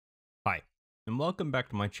Hi, and welcome back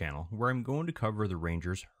to my channel, where I'm going to cover the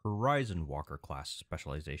Ranger's Horizon Walker class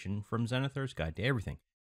specialization from Xanathar's Guide to Everything,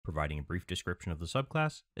 providing a brief description of the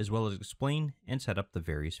subclass, as well as explain and set up the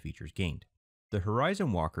various features gained. The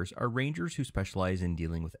Horizon Walkers are Rangers who specialize in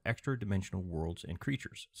dealing with extra-dimensional worlds and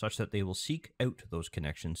creatures, such that they will seek out those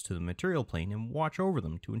connections to the material plane and watch over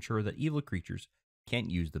them to ensure that evil creatures can't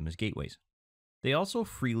use them as gateways. They also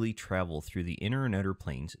freely travel through the inner and outer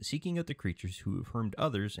planes, seeking out the creatures who have harmed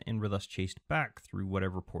others and were thus chased back through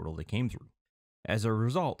whatever portal they came through. As a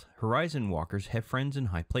result, Horizon Walkers have friends in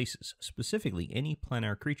high places. Specifically, any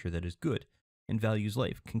planar creature that is good and values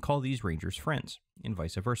life can call these Rangers friends, and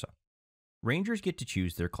vice versa. Rangers get to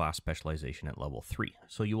choose their class specialization at level 3,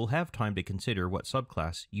 so you will have time to consider what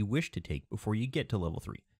subclass you wish to take before you get to level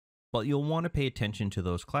 3. But you'll want to pay attention to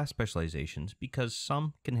those class specializations because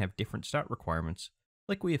some can have different stat requirements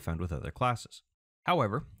like we have found with other classes.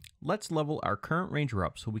 However, let's level our current Ranger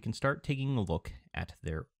up so we can start taking a look at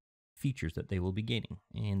their features that they will be gaining.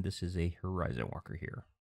 And this is a Horizon Walker here.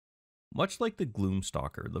 Much like the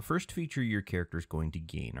Gloomstalker, the first feature your character is going to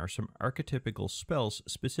gain are some archetypical spells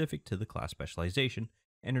specific to the class specialization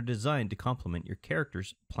and are designed to complement your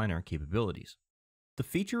character's planar capabilities. The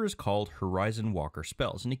feature is called Horizon Walker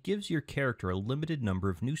Spells, and it gives your character a limited number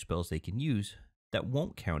of new spells they can use that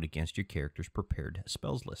won't count against your character's prepared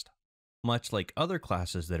spells list. Much like other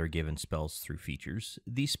classes that are given spells through features,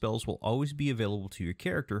 these spells will always be available to your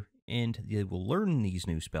character, and they will learn these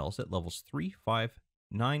new spells at levels 3, 5,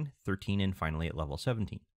 9, 13, and finally at level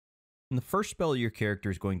 17. And the first spell your character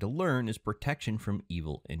is going to learn is Protection from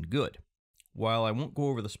Evil and Good. While I won't go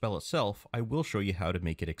over the spell itself, I will show you how to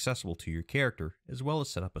make it accessible to your character, as well as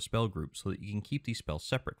set up a spell group so that you can keep these spells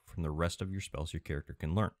separate from the rest of your spells your character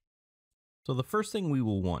can learn. So the first thing we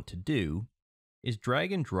will want to do is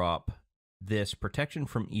drag and drop this Protection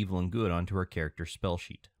from Evil and Good onto our character's spell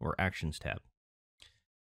sheet, or Actions tab.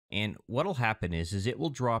 And what'll happen is it will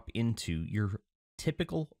drop into your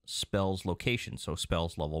typical spells location, so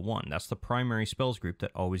spells level 1. That's the primary spells group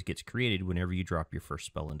that always gets created whenever you drop your first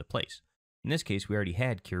spell into place. In this case, we already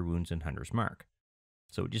had Cure Wounds and Hunter's Mark,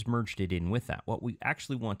 so it just merged it in with that. What we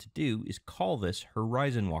actually want to do is call this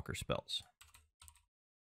Horizon Walker Spells.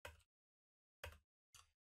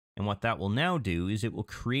 And what that will now do is it will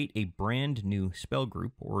create a brand new spell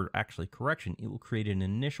group, or actually, correction, it will create an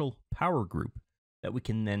initial power group that we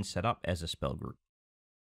can then set up as a spell group.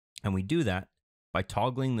 And we do that by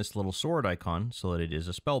toggling this little sword icon so that it is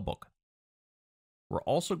a spell book. We're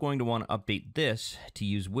also going to want to update this to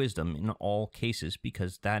use Wisdom in all cases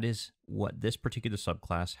because that is what this particular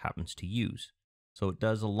subclass happens to use. So it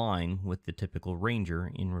does align with the typical Ranger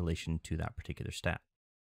in relation to that particular stat.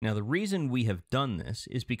 Now the reason we have done this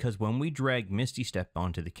is because when we drag Misty Step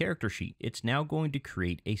onto the character sheet, it's now going to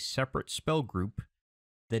create a separate spell group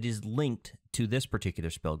that is linked to this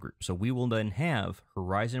particular spell group. So we will then have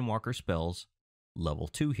Horizon Walker Spells level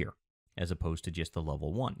 2 here, as opposed to just the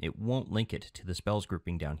level 1. It won't link it to the spells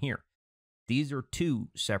grouping down here. These are two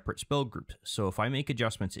separate spell groups, so if I make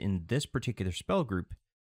adjustments in this particular spell group,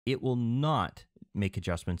 it will not make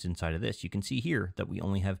adjustments inside of this. You can see here that we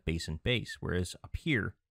only have base and base, whereas up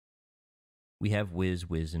here, we have whiz,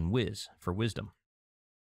 whiz, and whiz for wisdom.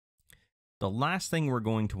 The last thing we're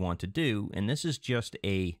going to want to do, and this is just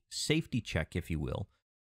a safety check, if you will,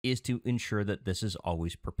 is to ensure that this is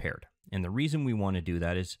always prepared. And the reason we want to do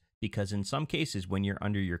that is because in some cases, when you're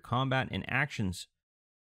under your combat and actions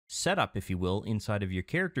setup, if you will, inside of your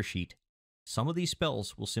character sheet, some of these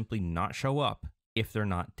spells will simply not show up if they're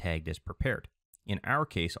not tagged as prepared. In our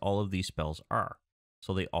case, all of these spells are,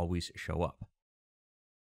 so they always show up.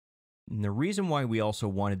 And the reason why we also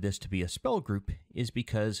wanted this to be a spell group is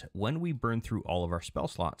because when we burn through all of our spell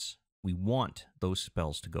slots, we want those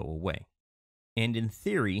spells to go away. And in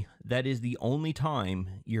theory, that is the only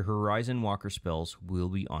time your Horizon Walker spells will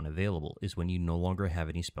be unavailable, is when you no longer have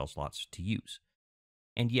any spell slots to use.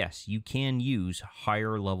 And yes, you can use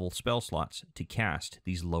higher level spell slots to cast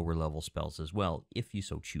these lower level spells as well, if you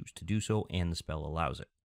so choose to do so and the spell allows it.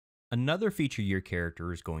 Another feature your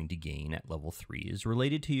character is going to gain at level 3 is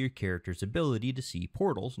related to your character's ability to see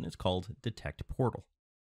portals, and it's called Detect Portal.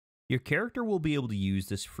 Your character will be able to use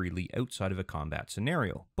this freely outside of a combat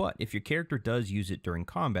scenario, but if your character does use it during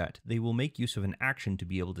combat, they will make use of an action to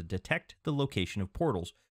be able to detect the location of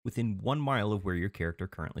portals within 1 mile of where your character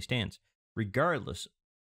currently stands, regardless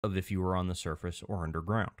of if you are on the surface or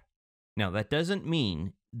underground. Now, that doesn't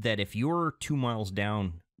mean that if you're 2 miles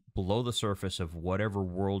down below the surface of whatever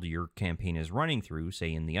world your campaign is running through,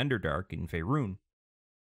 say in the Underdark in Faerun,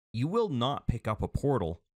 you will not pick up a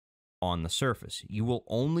portal on the surface. You will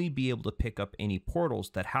only be able to pick up any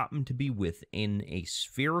portals that happen to be within a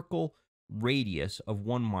spherical radius of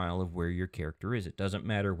 1 mile of where your character is. It doesn't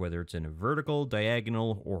matter whether it's in a vertical,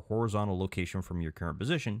 diagonal, or horizontal location from your current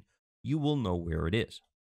position, you will know where it is.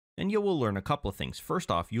 And you will learn a couple of things. First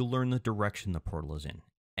off, you'll learn the direction the portal is in,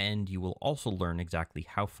 and you will also learn exactly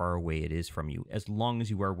how far away it is from you, as long as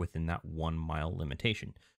you are within that 1 mile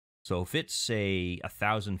limitation. So if it's, say,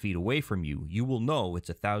 1,000 feet away from you, you will know it's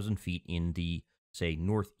 1,000 feet in the, say,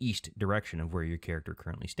 northeast direction of where your character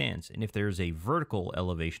currently stands. And if there's a vertical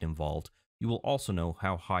elevation involved, you will also know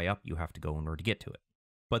how high up you have to go in order to get to it.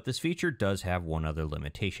 But this feature does have one other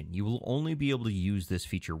limitation. You will only be able to use this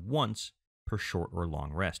feature once per short or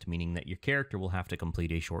long rest, meaning that your character will have to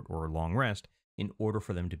complete a short or long rest in order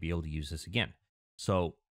for them to be able to use this again.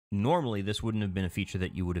 So normally, this wouldn't have been a feature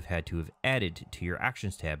that you would have had to have added to your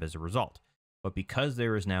Actions tab as a result. But because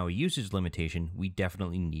there is now a usage limitation, we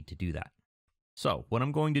definitely need to do that. So what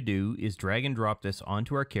I'm going to do is drag and drop this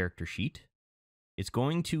onto our character sheet. It's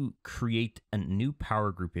going to create a new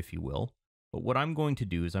power group, if you will. But what I'm going to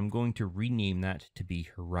do is I'm going to rename that to be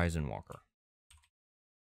Horizon Walker.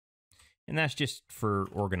 And that's just for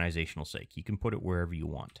organizational sake. You can put it wherever you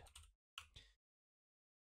want.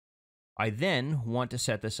 I then want to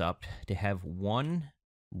set this up to have one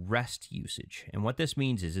rest usage. And what this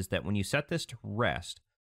means is that when you set this to rest,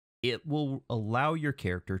 it will allow your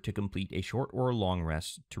character to complete a short or a long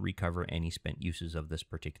rest to recover any spent uses of this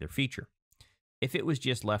particular feature. If it was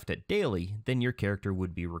just left at daily, then your character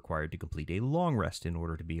would be required to complete a long rest in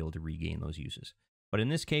order to be able to regain those uses. But in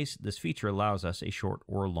this case, this feature allows us a short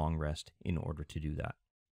or a long rest in order to do that.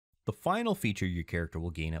 The final feature your character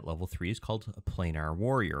will gain at level 3 is called a Planar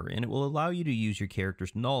Warrior, and it will allow you to use your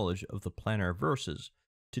character's knowledge of the planar verses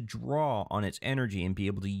to draw on its energy and be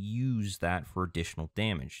able to use that for additional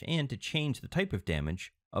damage, and to change the type of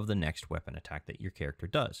damage of the next weapon attack that your character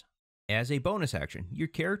does. As a bonus action, your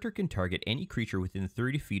character can target any creature within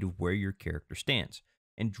 30 feet of where your character stands,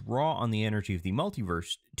 and draw on the energy of the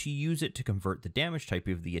multiverse to use it to convert the damage type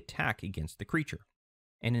of the attack against the creature.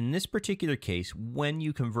 And in this particular case, when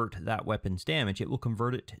you convert that weapon's damage, it will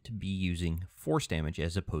convert it to be using force damage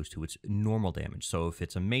as opposed to its normal damage. So if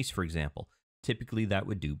it's a mace, for example, typically that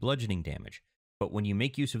would do bludgeoning damage. But when you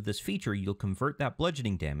make use of this feature, you'll convert that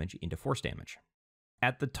bludgeoning damage into force damage.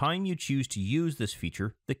 At the time you choose to use this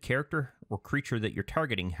feature, the character or creature that you're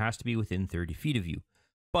targeting has to be within 30 feet of you.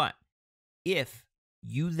 But if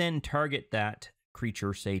you then target that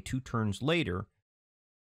creature, say 2 turns later,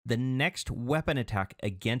 the next weapon attack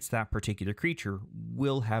against that particular creature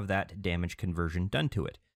will have that damage conversion done to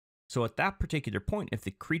it. So at that particular point, if the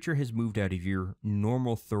creature has moved out of your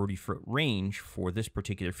normal 30-foot range for this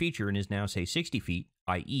particular feature and is now, say, 60 feet,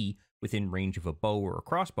 i.e. within range of a bow or a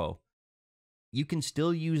crossbow, you can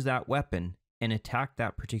still use that weapon and attack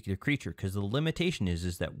that particular creature, because the limitation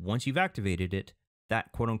is that once you've activated it,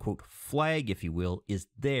 that quote-unquote flag, if you will, is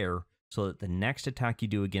there so that the next attack you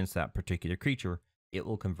do against that particular creature, it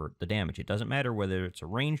will convert the damage. It doesn't matter whether it's a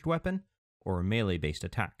ranged weapon or a melee-based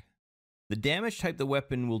attack. The damage type the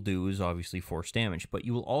weapon will do is obviously force damage, but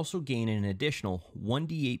you will also gain an additional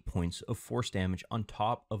 1d8 points of force damage on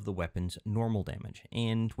top of the weapon's normal damage.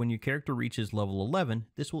 And when your character reaches level 11,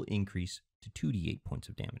 this will increase to 2d8 points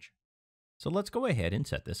of damage. So let's go ahead and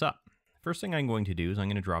set this up. First thing I'm going to do is I'm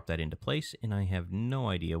going to drop that into place, and I have no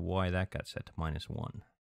idea why that got set to -1.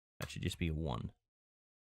 That should just be a 1.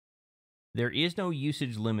 There is no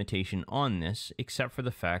usage limitation on this, except for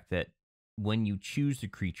the fact that when you choose the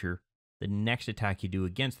creature, the next attack you do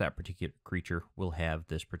against that particular creature will have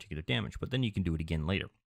this particular damage, but then you can do it again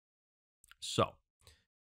later. So,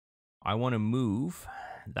 I want to move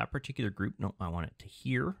that particular group. No, I want it to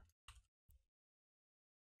here.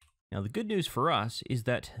 Now, the good news for us is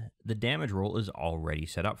that the damage roll is already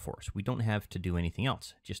set up for us. We don't have to do anything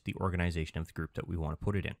else, just the organization of the group that we want to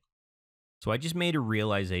put it in. So I just made a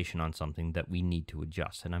realization on something that we need to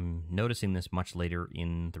adjust, and I'm noticing this much later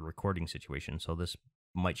in the recording situation, so this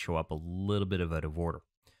might show up a little bit out of order.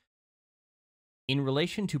 In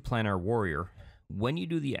relation to Planar Warrior, when you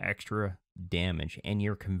do the extra damage and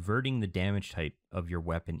you're converting the damage type of your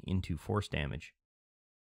weapon into force damage,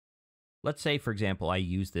 let's say, for example, I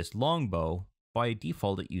use this longbow. By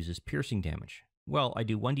default, it uses piercing damage. Well, I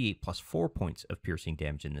do 1d8 plus 4 points of piercing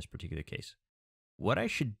damage in this particular case. What I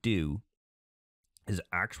should do is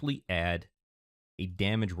actually add a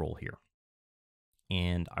damage roll here.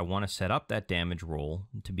 And I want to set up that damage roll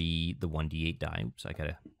to be the 1d8 die. Oops, I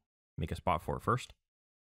gotta make a spot for it first.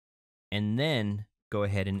 And then go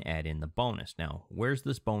ahead and add in the bonus. Now, where's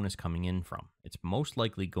this bonus coming in from? It's most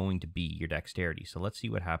likely going to be your dexterity. So let's see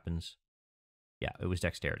what happens. Yeah, it was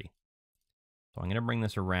dexterity. So I'm going to bring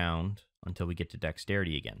this around until we get to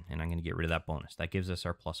dexterity again, and I'm going to get rid of that bonus. That gives us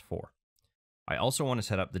our +4. I also want to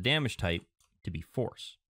set up the damage type to be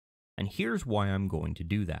force. And here's why I'm going to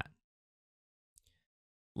do that.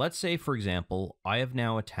 Let's say, for example, I have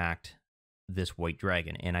now attacked this white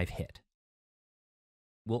dragon and I've hit.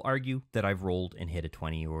 We'll argue that I've rolled and hit a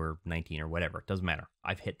 20 or 19 or whatever. It doesn't matter.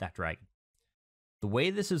 I've hit that dragon. The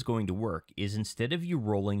way this is going to work is instead of you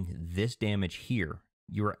rolling this damage here,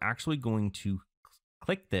 you are actually going to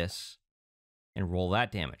click this and roll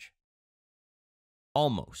that damage.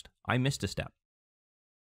 Almost. I missed a step.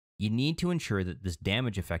 You need to ensure that this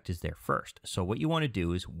damage effect is there first. So what you want to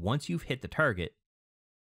do is once you've hit the target,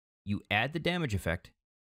 you add the damage effect,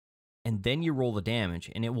 and then you roll the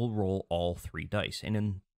damage, and it will roll all 3 dice. And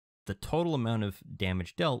then the total amount of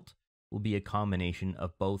damage dealt will be a combination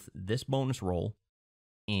of both this bonus roll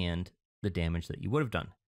and the damage that you would have done.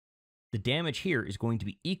 The damage here is going to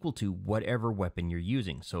be equal to whatever weapon you're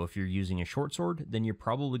using. So if you're using a short sword, then you're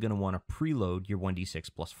probably going to want to preload your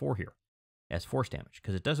 1d6 + 4 here as force damage,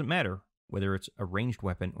 because it doesn't matter whether it's a ranged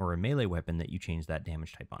weapon or a melee weapon that you change that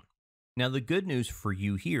damage type on. Now, the good news for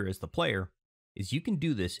you here as the player is you can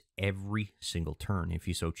do this every single turn if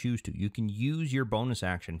you so choose to. You can use your bonus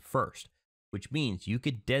action first, which means you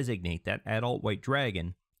could designate that adult white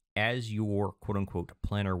dragon as your quote-unquote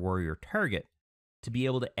planar warrior target to be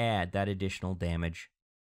able to add that additional damage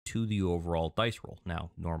to the overall dice roll.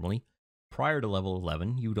 Now, normally, prior to level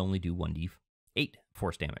 11, you would only do 1d8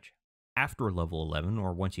 force damage. After level 11,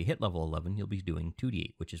 or once you hit level 11, you'll be doing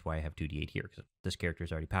 2d8, which is why I have 2d8 here, because this character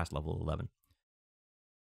is already past level 11.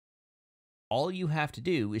 All you have to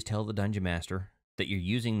do is tell the Dungeon Master that you're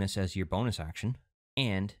using this as your bonus action,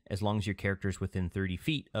 and as long as your character is within 30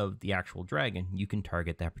 feet of the actual dragon, you can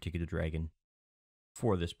target that particular dragon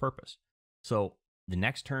for this purpose. So the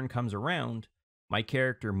next turn comes around, my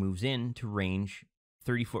character moves in to range,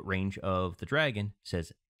 30-foot range of the dragon,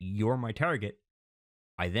 says, "You're my target."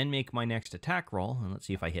 I then make my next attack roll, and let's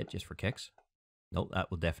see if I hit just for kicks. Nope,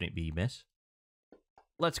 that will definitely be a miss.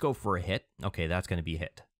 Let's go for a hit. Okay, that's going to be a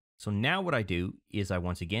hit. So now what I do is I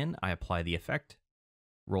apply the effect,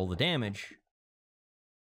 roll the damage.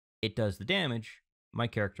 It does the damage. My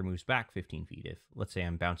character moves back 15 feet if, let's say,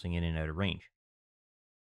 I'm bouncing in and out of range.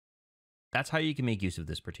 That's how you can make use of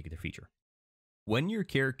this particular feature. When your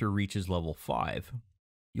character reaches level 5,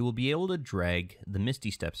 you will be able to drag the Misty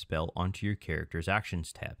Step spell onto your character's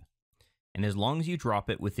Actions tab. And as long as you drop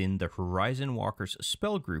it within the Horizon Walker's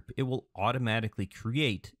spell group, it will automatically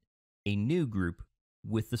create a new group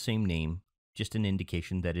with the same name, just an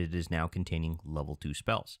indication that it is now containing level 2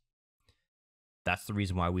 spells. That's the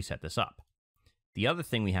reason why we set this up. The other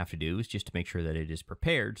thing we have to do is just to make sure that it is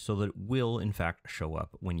prepared so that it will, in fact, show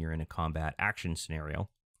up when you're in a combat action scenario.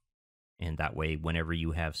 And that way, whenever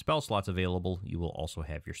you have spell slots available, you will also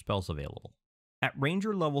have your spells available. At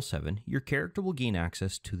Ranger level 7, your character will gain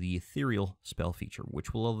access to the Ethereal spell feature,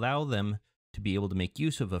 which will allow them to be able to make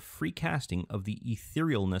use of a free casting of the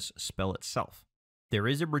Etherealness spell itself. There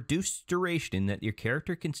is a reduced duration that your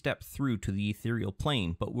character can step through to the ethereal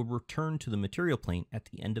plane, but will return to the material plane at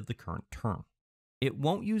the end of the current turn. It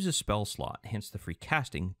won't use a spell slot, hence the free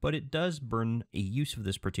casting, but it does burn a use of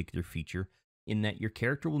this particular feature in that your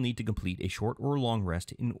character will need to complete a short or long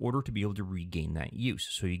rest in order to be able to regain that use.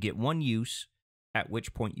 So you get one use, at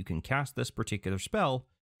which point you can cast this particular spell,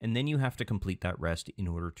 and then you have to complete that rest in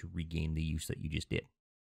order to regain the use that you just did.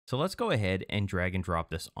 So let's go ahead and drag and drop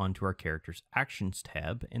this onto our character's Actions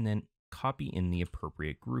tab, and then copy in the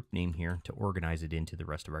appropriate group name here to organize it into the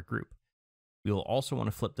rest of our group. We will also want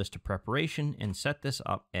to flip this to Preparation and set this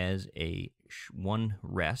up as a one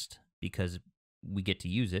rest, because we get to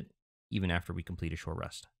use it even after we complete a short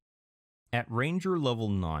rest. At Ranger level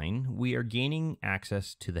 9, we are gaining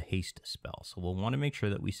access to the Haste spell, so we'll want to make sure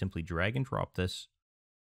that we simply drag and drop this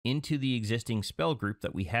into the existing spell group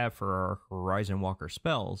that we have for our Horizon Walker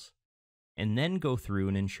spells, and then go through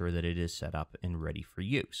and ensure that it is set up and ready for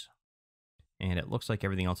use. And it looks like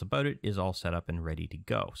everything else about it is all set up and ready to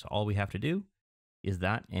go. So all we have to do is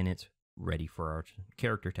that, and it's ready for our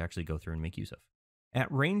character to actually go through and make use of.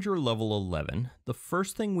 At Ranger level 11, the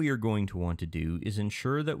first thing we are going to want to do is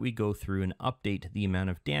ensure that we go through and update the amount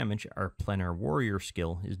of damage our Planar Warrior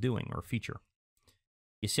skill is doing, or feature.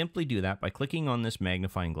 You simply do that by clicking on this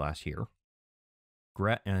magnifying glass here,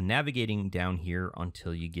 navigating down here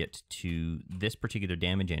until you get to this particular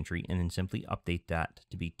damage entry, and then simply update that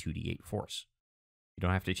to be 2d8 force. You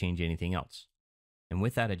don't have to change anything else. And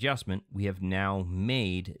with that adjustment, we have now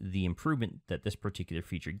made the improvement that this particular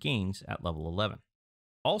feature gains at level 11.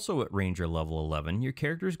 Also at Ranger level 11, your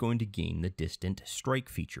character is going to gain the Distant Strike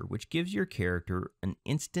feature, which gives your character an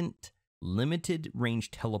instant limited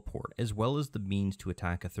range teleport, as well as the means to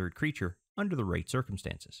attack a third creature under the right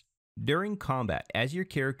circumstances. During combat, as your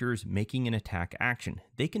character is making an attack action,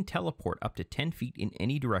 they can teleport up to 10 feet in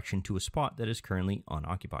any direction to a spot that is currently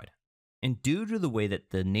unoccupied. And due to the way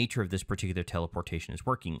that the nature of this particular teleportation is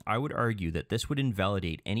working, I would argue that this would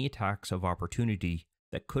invalidate any attacks of opportunity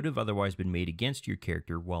that could have otherwise been made against your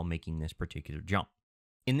character while making this particular jump.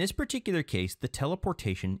 In this particular case, the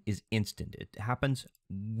teleportation is instant. It happens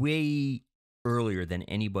way earlier than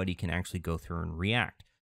anybody can actually go through and react.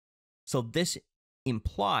 So this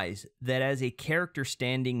implies that as a character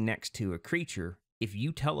standing next to a creature, if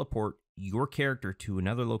you teleport your character to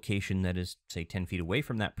another location that is, say, 10 feet away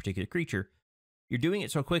from that particular creature, you're doing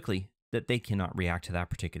it so quickly that they cannot react to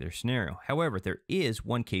that particular scenario. However, there is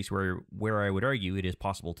one case where I would argue it is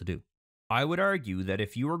possible to do. I would argue that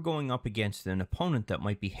if you are going up against an opponent that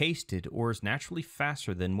might be hasted or is naturally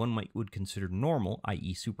faster than one would consider normal,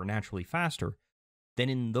 i.e. supernaturally faster, then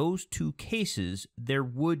in those two cases, there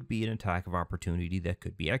would be an attack of opportunity that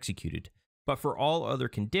could be executed. But for all other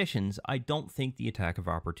conditions, I don't think the attack of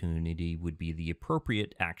opportunity would be the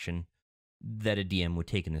appropriate action that a DM would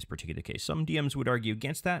take in this particular case. Some DMs would argue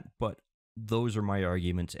against that, but those are my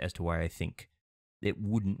arguments as to why I think it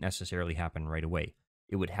wouldn't necessarily happen right away.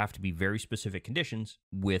 It would have to be very specific conditions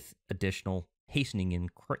with additional hastening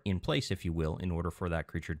in place, if you will, in order for that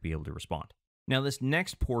creature to be able to respond. Now, this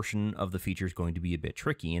next portion of the feature is going to be a bit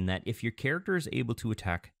tricky in that if your character is able to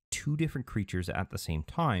attack two different creatures at the same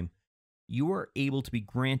time, you are able to be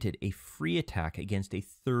granted a free attack against a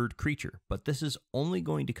third creature, but this is only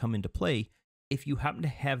going to come into play if you happen to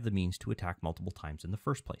have the means to attack multiple times in the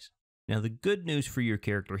first place. Now, the good news for your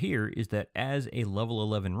character here is that as a level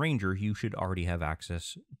 11 ranger, you should already have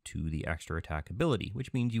access to the extra attack ability,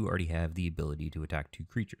 which means you already have the ability to attack two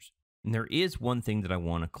creatures. And there is one thing that I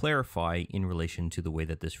want to clarify in relation to the way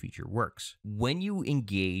that this feature works. When you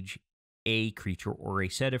engage a creature or a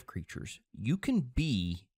set of creatures, you can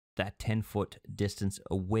be that 10-foot distance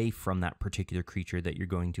away from that particular creature that you're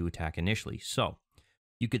going to attack initially. So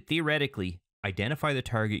you could theoretically identify the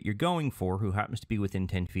target you're going for, who happens to be within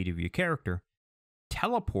 10 feet of your character,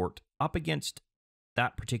 teleport up against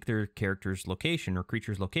that particular character's location or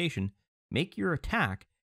creature's location, make your attack,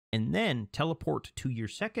 and then teleport to your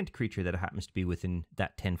second creature that happens to be within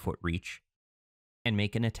that 10-foot reach and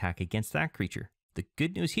make an attack against that creature. The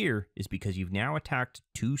good news here is because you've now attacked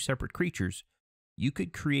two separate creatures, you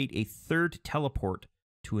could create a third teleport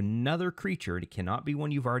to another creature, and it cannot be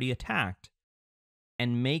one you've already attacked,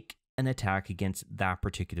 and make an attack against that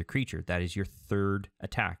particular creature. That is your third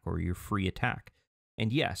attack or your free attack.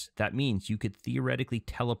 And yes, that means you could theoretically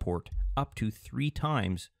teleport up to 3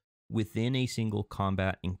 times within a single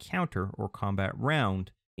combat encounter or combat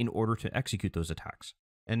round in order to execute those attacks.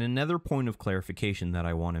 And another point of clarification that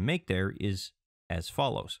I want to make there is as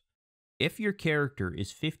follows. If your character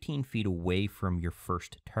is 15 feet away from your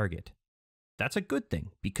first target, that's a good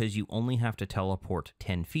thing because you only have to teleport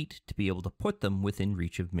 10 feet to be able to put them within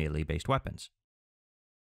reach of melee-based weapons.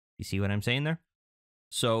 You see what I'm saying there?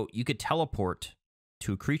 So you could teleport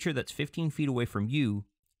to a creature that's 15 feet away from you,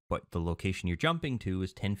 but the location you're jumping to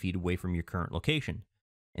is 10 feet away from your current location.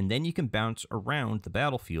 And then you can bounce around the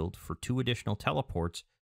battlefield for 2 additional teleports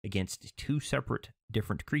against 2 separate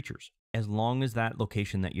different creatures, as long as that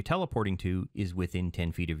location that you're teleporting to is within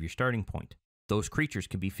 10 feet of your starting point. Those creatures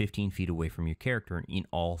can be 15 feet away from your character in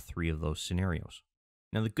all 3 of those scenarios.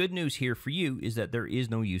 Now, the good news here for you is that there is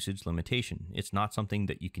no usage limitation. It's not something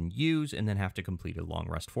that you can use and then have to complete a long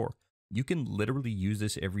rest for. You can literally use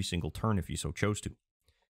this every single turn if you so chose to.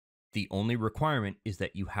 The only requirement is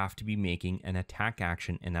that you have to be making an attack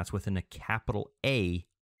action, and that's within a capital A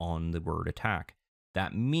on the word attack.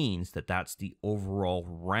 That means that that's the overall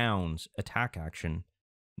round's attack action,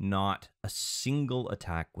 not a single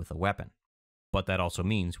attack with a weapon. But that also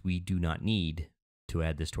means we do not need to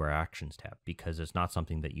add this to our actions tab because it's not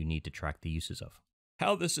something that you need to track the uses of.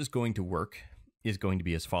 How this is going to work is going to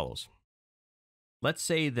be as follows. Let's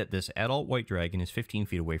say that this adult white dragon is 15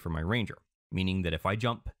 feet away from my ranger, meaning that if I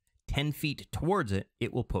jump 10 feet towards it,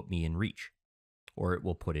 it will put me in reach, or it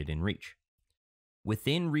will put it in reach.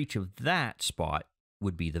 Within reach of that spot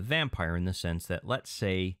would be the vampire in the sense that let's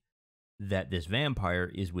say that this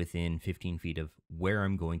vampire is within 15 feet of where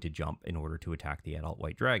I'm going to jump in order to attack the adult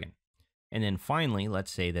white dragon. And then finally,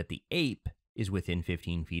 let's say that the ape is within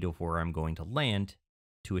 15 feet of where I'm going to land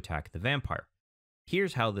to attack the vampire.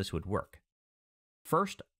 Here's how this would work.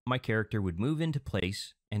 First, my character would move into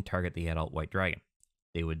place and target the adult white dragon.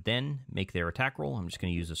 They would then make their attack roll. I'm just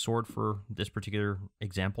going to use a sword for this particular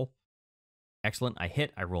example. Excellent, I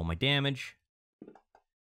hit, I roll my damage.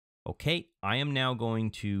 Okay, I am now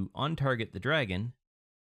going to untarget the dragon,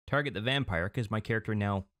 target the vampire, because my character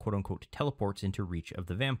now, quote unquote, teleports into reach of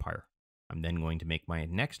the vampire. I'm then going to make my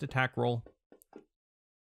next attack roll.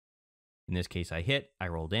 In this case, I hit, I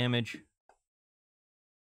roll damage.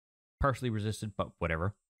 Partially resisted, but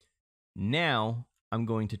whatever. Now, I'm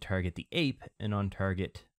going to target the ape and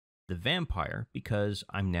untarget the vampire because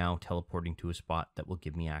I'm now teleporting to a spot that will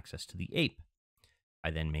give me access to the ape.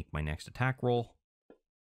 I then make my next attack roll.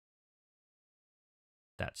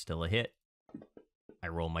 That's still a hit. I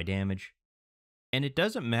roll my damage. And it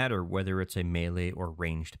doesn't matter whether it's a melee or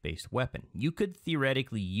ranged-based weapon. You could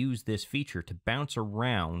theoretically use this feature to bounce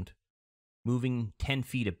around, moving 10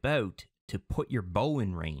 feet about to put your bow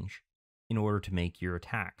in range in order to make your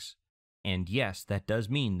attacks. And yes, that does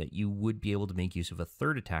mean that you would be able to make use of a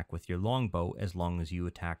third attack with your longbow as long as you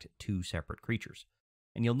attacked 2 separate creatures.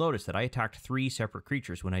 And you'll notice that I attacked 3 separate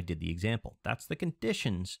creatures when I did the example. That's the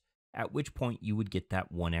conditions at which point you would get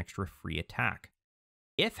that 1 extra free attack.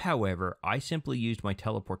 If, however, I simply used my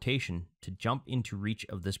teleportation to jump into reach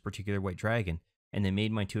of this particular white dragon and then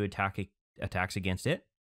made my 2 attacks against it,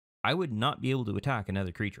 I would not be able to attack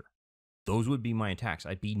another creature. Those would be my attacks.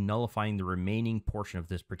 I'd be nullifying the remaining portion of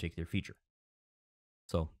this particular feature.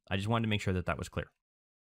 So I just wanted to make sure that that was clear.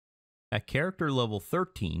 At character level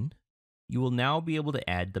 13, you will now be able to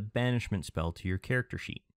add the banishment spell to your character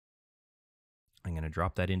sheet. I'm going to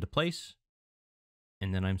drop that into place,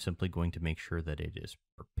 and then I'm simply going to make sure that it is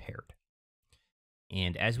prepared.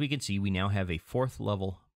 And as we can see, we now have a 4th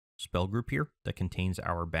level spell group here that contains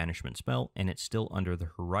our banishment spell, and it's still under the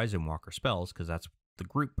Horizon Walker spells because that's the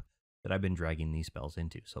group that I've been dragging these spells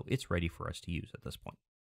into. So it's ready for us to use at this point.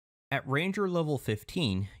 At Ranger level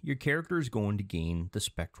 15, your character is going to gain the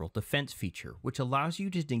Spectral Defense feature, which allows you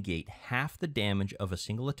to negate half the damage of a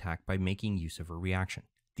single attack by making use of a reaction.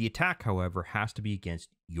 The attack, however, has to be against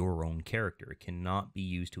your own character. It cannot be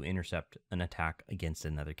used to intercept an attack against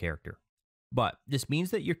another character. But this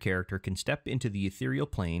means that your character can step into the ethereal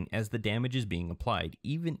plane as the damage is being applied,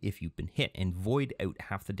 even if you've been hit, and void out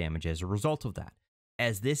half the damage as a result of that.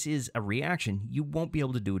 As this is a reaction, you won't be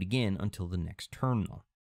able to do it again until the next turn, though.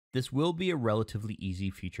 This will be a relatively easy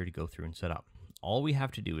feature to go through and set up. All we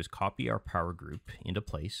have to do is copy our power group into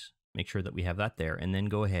place, make sure that we have that there, and then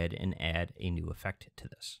go ahead and add a new effect to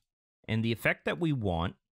this. And the effect that we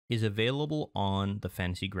want is available on the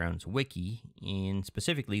Fantasy Grounds wiki, and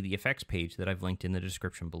specifically the effects page that I've linked in the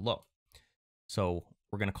description below. So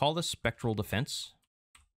we're going to call this Spectral Defense.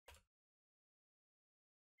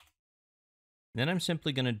 Then I'm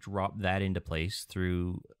simply going to drop that into place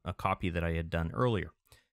through a copy that I had done earlier.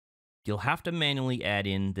 You'll have to manually add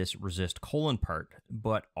in this resist : part,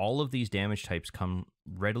 but all of these damage types come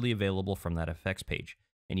readily available from that effects page,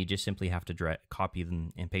 and you just simply have to copy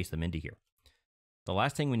them and paste them into here. The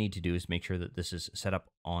last thing we need to do is make sure that this is set up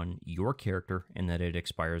on your character and that it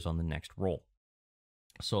expires on the next roll,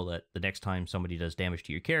 so that the next time somebody does damage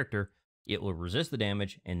to your character, it will resist the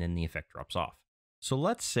damage and then the effect drops off. So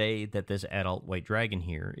let's say that this adult white dragon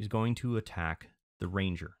here is going to attack the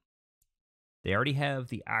ranger. They already have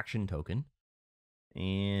the action token,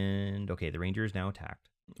 and okay, the ranger is now attacked,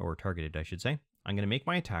 or targeted, I should say. I'm going to make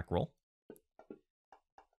my attack roll,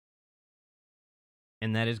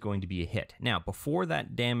 and that is going to be a hit. Now, before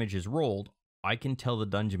that damage is rolled, I can tell the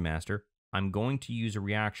Dungeon Master I'm going to use a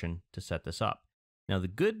reaction to set this up. Now, the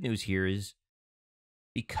good news here is,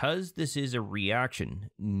 because this is a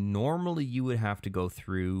reaction, normally you would have to go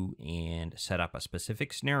through and set up a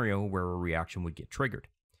specific scenario where a reaction would get triggered.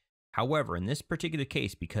 However, in this particular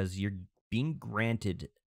case, because you're being granted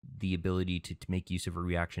the ability to make use of a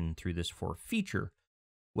reaction through this for feature,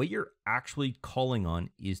 what you're actually calling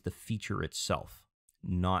on is the feature itself,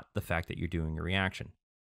 not the fact that you're doing a reaction.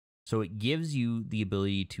 So it gives you the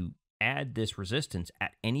ability to add this resistance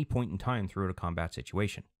at any point in time throughout a combat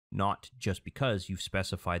situation, not just because you've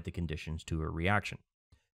specified the conditions to a reaction,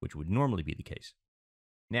 which would normally be the case.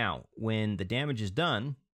 Now, when the damage is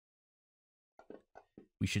done,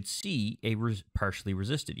 we should see a partially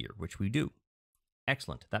resisted here, which we do.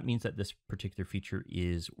 Excellent. That means that this particular feature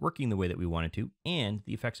is working the way that we want it to, and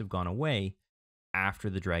the effects have gone away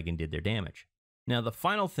after the dragon did their damage. Now, the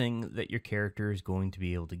final thing that your character is going to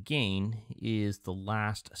be able to gain is the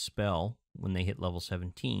last spell when they hit level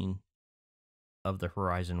 17 of the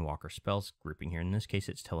Horizon Walker spells grouping here. In this case,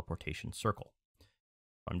 it's Teleportation Circle.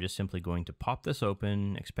 I'm just simply going to pop this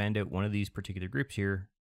open, expand out one of these particular groups here,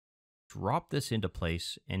 drop this into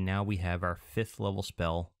place, and now we have our 5th level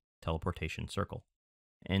spell, Teleportation Circle.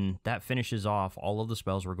 And that finishes off all of the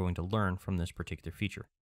spells we're going to learn from this particular feature.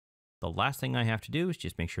 The last thing I have to do is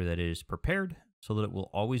just make sure that it is prepared so that it will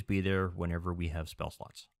always be there whenever we have spell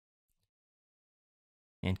slots.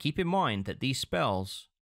 And keep in mind that these spells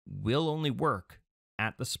will only work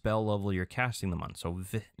at the spell level you're casting them on. So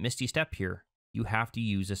Misty Step here, you have to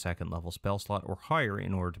use a 2nd level spell slot or higher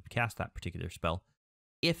in order to cast that particular spell,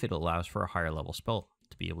 if it allows for a higher level spell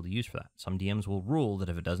to be able to use for that. Some DMs will rule that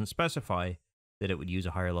if it doesn't specify that it would use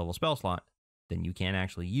a higher level spell slot, then you can't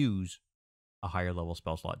actually use a higher level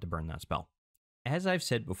spell slot to burn that spell. As I've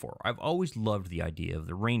said before, I've always loved the idea of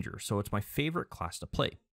the Ranger, so it's my favorite class to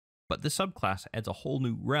play. But this subclass adds a whole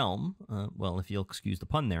new realm, well, if you'll excuse the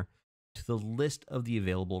pun there, to the list of the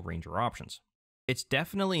available Ranger options. It's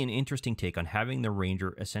definitely an interesting take on having the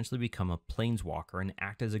Ranger essentially become a planeswalker and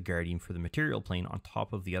act as a guardian for the material plane on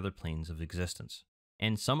top of the other planes of existence.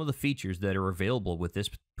 And some of the features that are available with this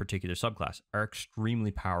particular subclass are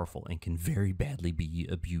extremely powerful and can very badly be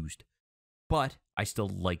abused. But I still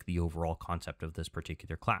like the overall concept of this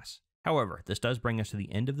particular class. However, this does bring us to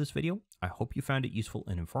the end of this video. I hope you found it useful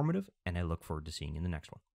and informative, and I look forward to seeing you in the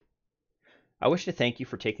next one. I wish to thank you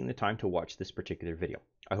for taking the time to watch this particular video.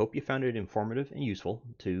 I hope you found it informative and useful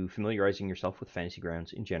to familiarizing yourself with Fantasy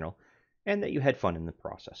Grounds in general, and that you had fun in the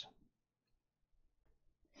process.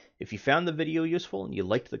 If you found the video useful and you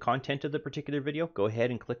liked the content of the particular video, go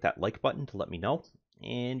ahead and click that like button to let me know.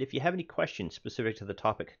 And if you have any questions specific to the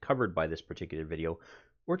topic covered by this particular video,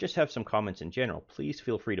 or just have some comments in general, please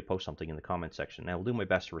feel free to post something in the comments section, and I will do my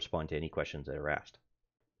best to respond to any questions that are asked.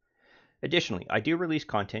 Additionally, I do release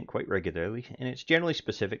content quite regularly, and it's generally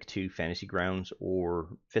specific to Fantasy Grounds or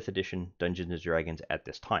 5th edition Dungeons & Dragons at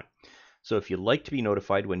this time. So if you'd like to be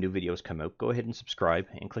notified when new videos come out, go ahead and subscribe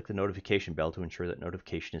and click the notification bell to ensure that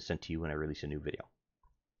notification is sent to you when I release a new video.